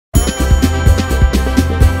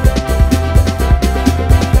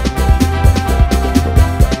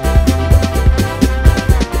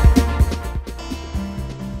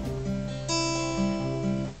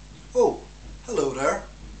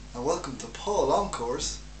all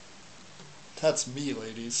Encores. That's me,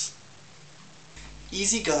 ladies.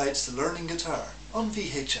 Easy guides to learning guitar on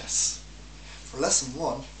VHS. For lesson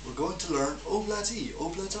 1, we're going to learn Obla-Dee,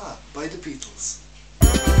 Obla-Da by the Beatles.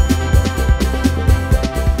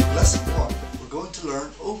 Lesson 1, we're going to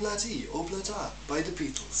learn Obla-Dee, Obla-Da by the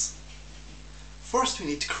Beatles. First we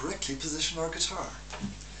need to correctly position our guitar.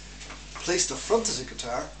 Place the front of the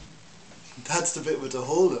guitar, that's the bit with the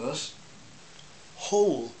hole in it,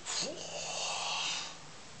 Hole.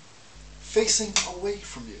 facing away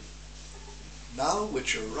from you. Now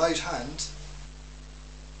with your right hand,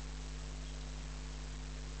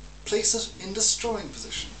 place it in the string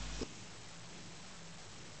position.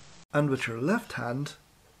 And with your left hand,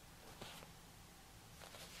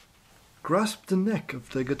 grasp the neck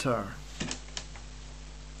of the guitar.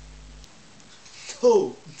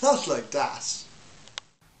 No, not like that.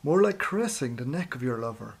 More like caressing the neck of your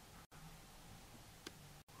lover,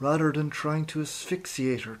 rather than trying to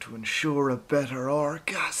asphyxiate her to ensure a better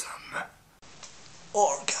orgasm.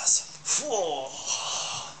 Orgasm.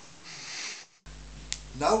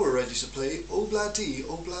 Now we're ready to play Obla-Dee,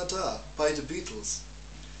 Obla-Da by the Beatles.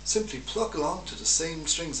 Simply pluck along to the same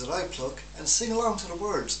strings that I pluck and sing along to the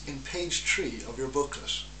words in page 3 of your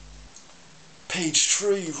booklet. Page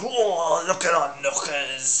 3. Whoa, look at our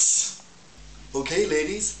knuckers. Okay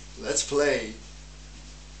ladies, let's play.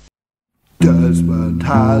 Desmond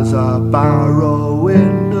has a barrow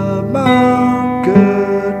in the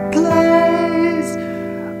marketplace.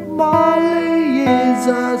 Molly is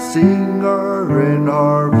a singer in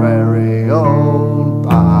her very own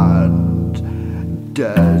band.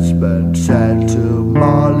 Desmond said to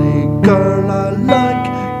Molly, "Girl, I like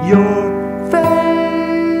your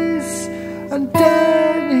face." And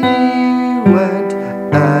then he went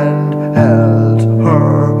and held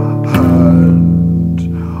her hand.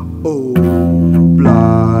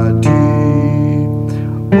 Obla-Dee,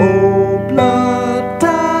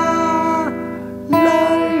 Obla-Da,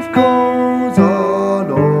 life goes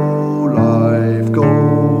on, oh, life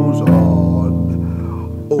goes on.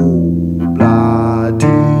 Obla-Dee,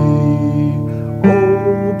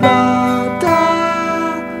 Obla-Da,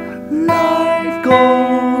 life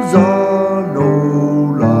goes on,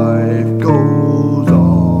 oh, life goes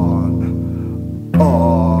on,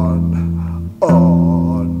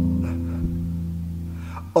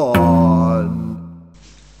 on.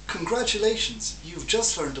 Congratulations, you've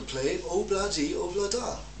just learned to play Obla-Dee,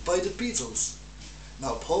 Obla-Da by the Beatles.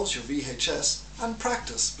 Now pause your VHS and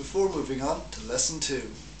practice before moving on to lesson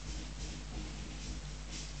 2.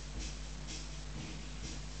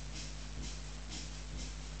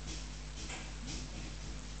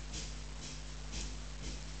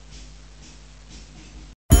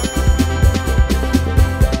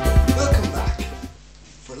 Welcome back.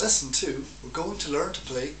 For lesson 2, we're going to learn to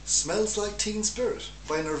play Smells Like Teen Spirit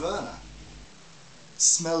by Nirvana.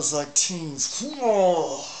 Smells like teens.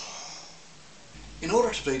 In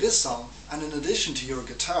order to play this song, and in addition to your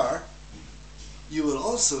guitar, you will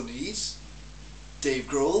also need Dave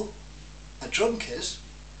Grohl, a drum kit,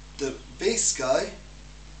 the bass guy,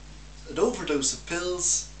 an overdose of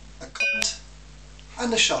pills, a cunt,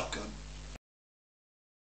 and a shotgun.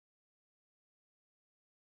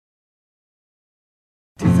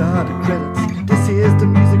 These are the credits. This is the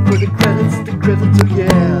music for the credits, oh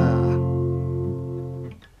yeah.